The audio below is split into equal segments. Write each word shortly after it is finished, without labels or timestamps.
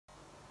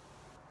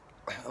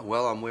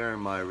Well, I'm wearing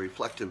my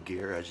reflective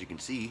gear, as you can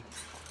see.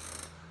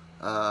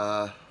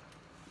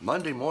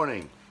 Monday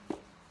morning.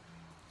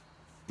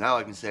 Now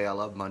I can say I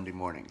love Monday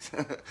mornings.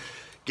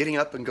 Getting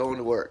up and going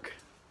to work.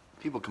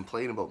 People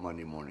complain about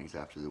Monday mornings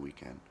after the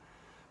weekend.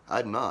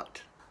 I'm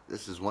not.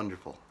 This is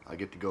wonderful. I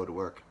get to go to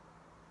work.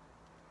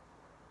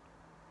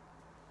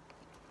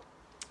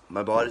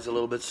 My body's a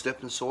little bit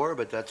stiff and sore,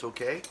 but that's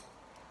okay.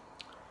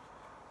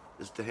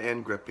 It's the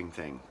hand gripping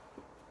thing,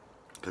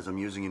 because I'm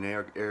using an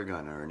air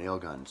gun or a nail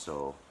gun,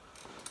 so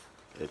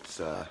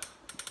it's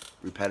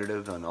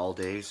repetitive on all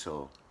day,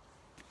 so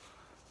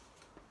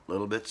a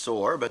little bit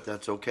sore, but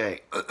that's okay.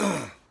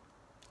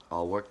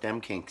 I'll work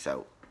them kinks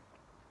out.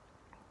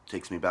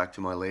 Takes me back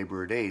to my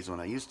laborer days when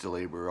I used to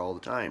labor all the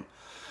time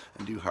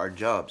and do hard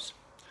jobs.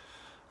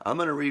 I'm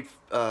going to read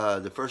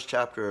the first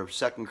chapter of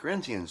 2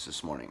 Corinthians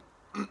this morning.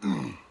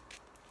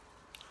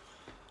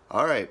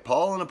 Alright,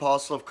 Paul, an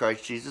apostle of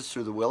Christ Jesus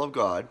through the will of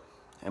God,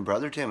 and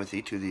brother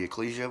Timothy, to the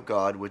ecclesia of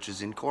God which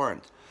is in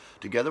Corinth,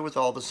 together with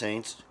all the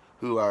saints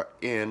who are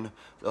in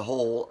the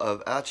whole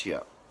of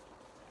Achaia.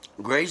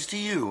 Grace to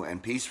you,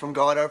 and peace from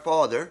God our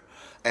Father,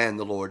 and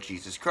the Lord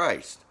Jesus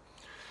Christ.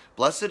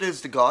 Blessed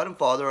is the God and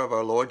Father of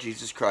our Lord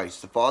Jesus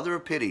Christ, the Father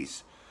of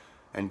pities,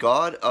 and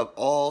God of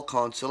all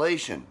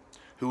consolation,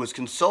 who is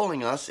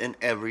consoling us in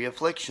every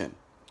affliction,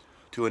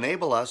 to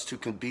enable us to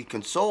be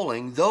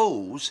consoling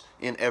those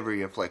in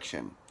every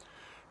affliction,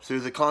 through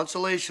the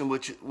consolation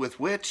with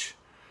which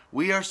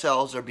we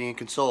ourselves are being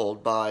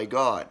consoled by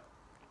God,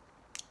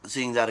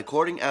 seeing that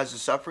according as the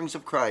sufferings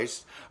of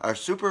Christ are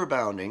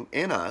superabounding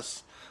in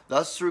us,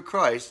 thus through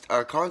Christ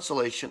our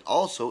consolation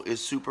also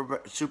is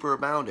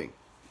superabounding.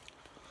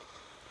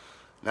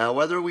 Now,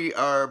 whether we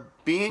are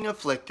being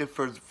afflicted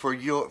for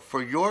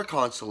your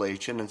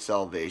consolation and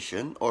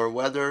salvation, or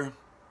whether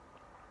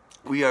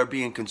we are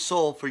being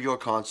consoled for your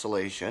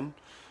consolation,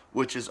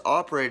 which is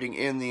operating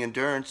in the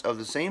endurance of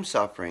the same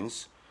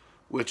sufferings,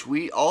 which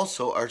we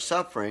also are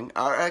suffering,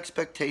 our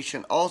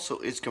expectation also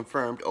is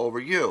confirmed over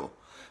you,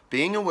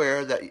 being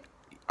aware that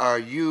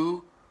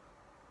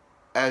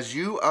as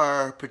you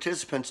are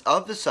participants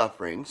of the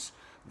sufferings,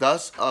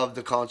 thus of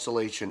the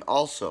consolation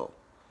also.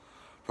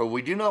 For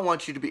we do not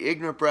want you to be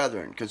ignorant,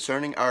 brethren,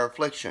 concerning our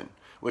affliction,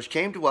 which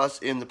came to us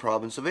in the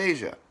province of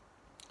Asia,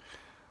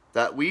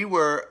 that we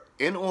were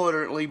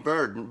inordinately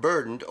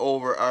burdened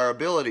over our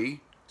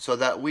ability, so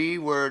that we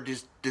were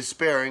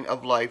despairing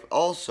of life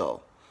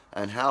also.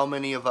 And how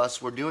many of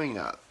us are doing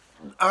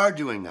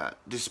that,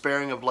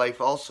 despairing of life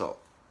also.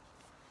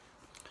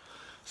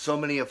 So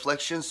many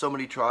afflictions, so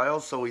many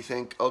trials, so we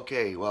think,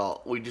 okay,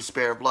 well, we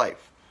despair of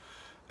life.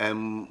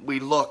 And we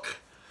look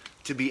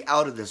to be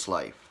out of this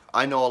life.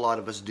 I know a lot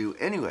of us do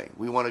anyway.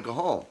 We want to go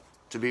home,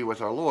 to be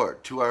with our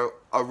Lord, to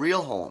our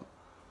real home.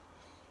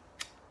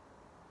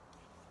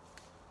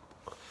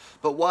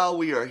 But while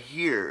we are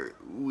here,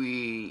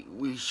 we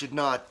should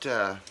not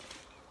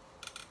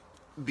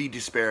be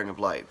despairing of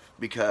life,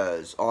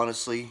 because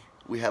honestly,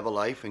 we have a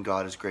life and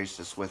God has graced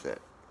us with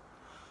it.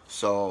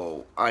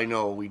 So I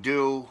know we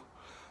do.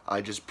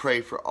 I just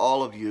pray for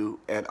all of you,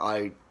 and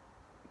I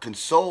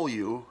console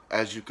you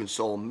as you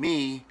console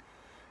me.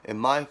 In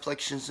my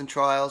afflictions and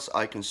trials,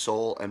 I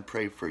console and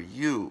pray for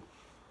you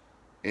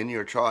in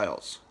your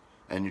trials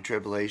and your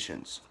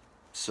tribulations.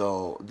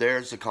 So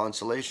there's a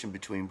consolation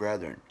between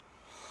brethren.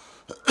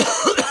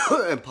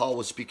 And Paul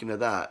was speaking of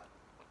that.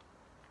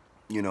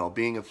 You know,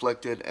 being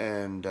afflicted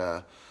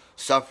and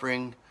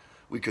suffering,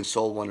 we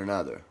console one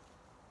another.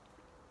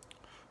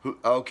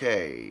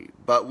 Okay,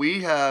 but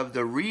we have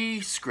the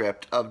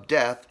rescript of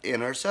death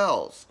in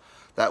ourselves,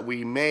 that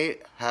we may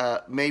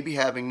be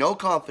having no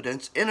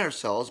confidence in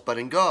ourselves, but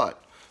in God,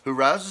 who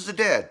rouses the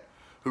dead,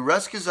 who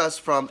rescues us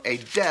from a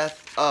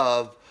death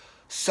of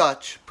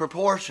such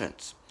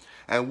proportions,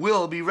 and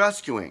will be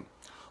rescuing,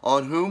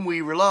 on whom we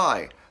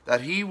rely,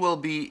 that he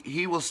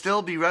will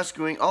still be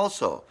rescuing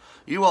also.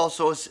 You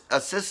also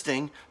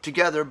assisting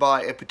together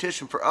by a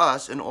petition for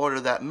us, in order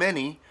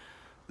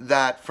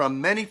that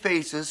from many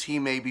faces he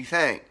may be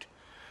thanked,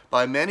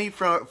 by many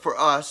for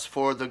us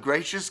for the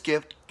gracious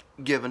gift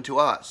given to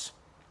us.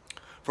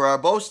 For our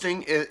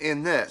boasting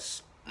in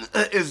this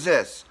is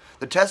this,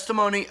 the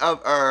testimony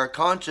of our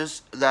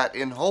conscience, that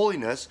in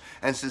holiness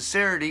and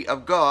sincerity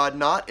of God,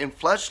 not in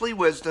fleshly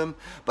wisdom,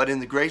 but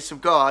in the grace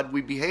of God,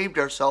 we behaved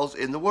ourselves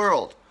in the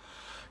world,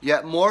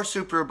 yet more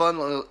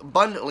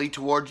superabundantly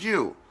towards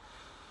you.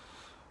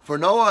 For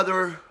no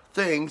other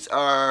things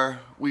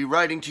are we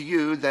writing to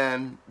you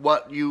than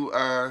what you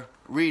are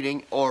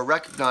reading or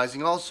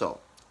recognizing also.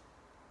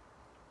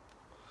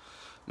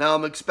 Now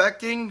I'm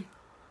expecting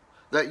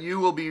that you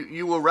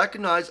will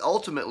recognize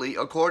ultimately,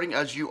 according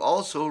as you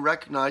also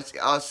recognize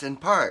us in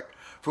part.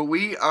 For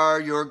we are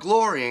your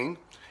glorying,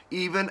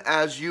 even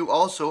as you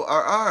also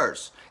are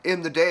ours,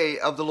 in the day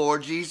of the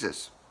Lord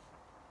Jesus.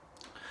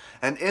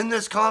 And in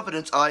this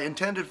confidence I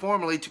intended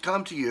formerly to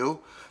come to you,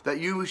 that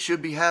you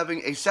should be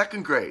having a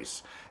second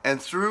grace,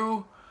 and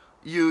through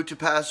you to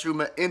pass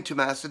through into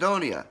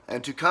Macedonia,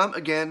 and to come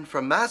again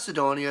from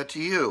Macedonia to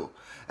you,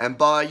 and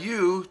by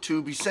you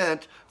to be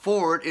sent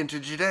forward into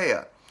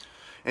Judea.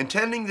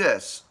 Intending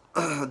this,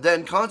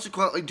 then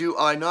consequently do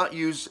I not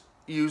use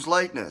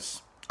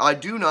lightness. I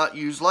do not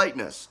use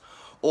lightness,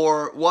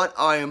 or what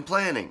I am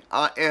planning.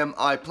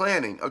 I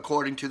planning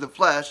according to the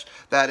flesh,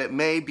 that it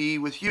may be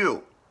with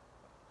you,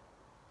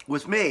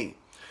 with me.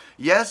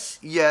 Yes,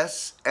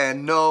 yes,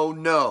 and no,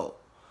 no.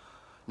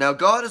 Now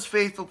God is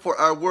faithful, for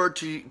our word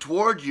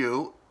toward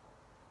you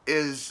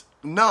is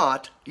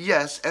not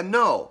yes and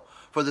no.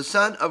 For the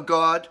Son of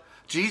God,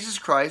 Jesus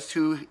Christ,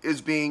 who is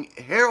being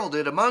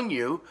heralded among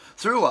you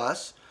through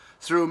us,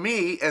 through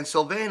me and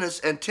Silvanus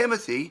and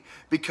Timothy,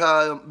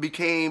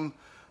 became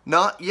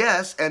not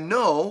yes and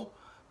no,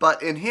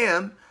 but in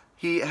him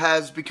he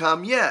has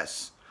become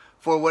yes.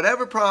 For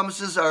whatever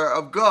promises are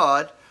of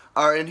God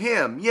are in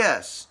him,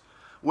 yes.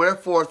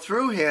 Wherefore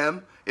through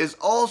him is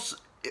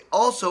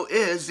also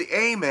is the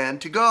amen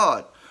to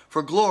God,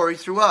 for glory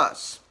through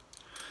us.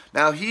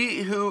 Now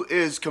he who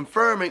is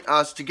confirming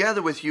us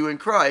together with you in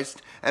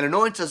Christ and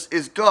anoints us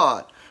is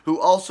God, who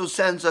also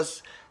sends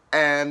us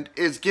and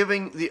is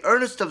giving the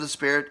earnest of the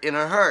Spirit in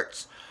our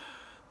hearts.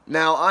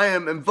 Now I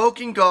am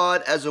invoking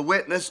God as a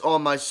witness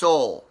on my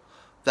soul,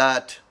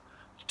 that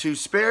to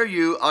spare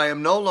you I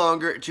am no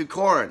longer to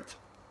Corinth.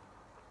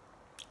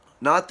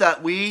 Not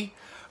that we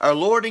are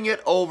lording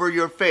it over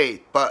your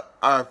faith, but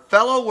are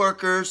fellow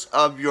workers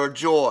of your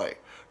joy.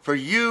 For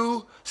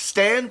you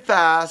stand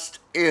fast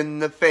in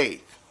the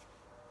faith.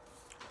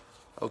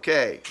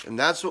 Okay, and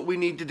that's what we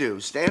need to do.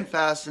 Stand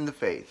fast in the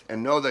faith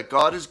and know that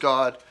God is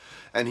God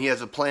and he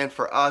has a plan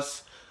for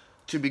us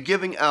to be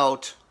giving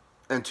out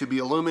and to be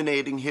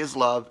illuminating his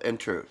love and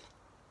truth.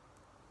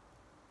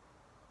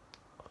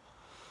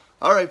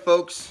 All right,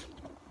 folks.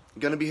 I'm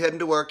going to be heading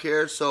to work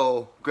here,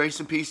 so grace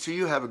and peace to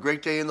you. Have a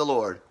great day in the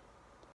Lord.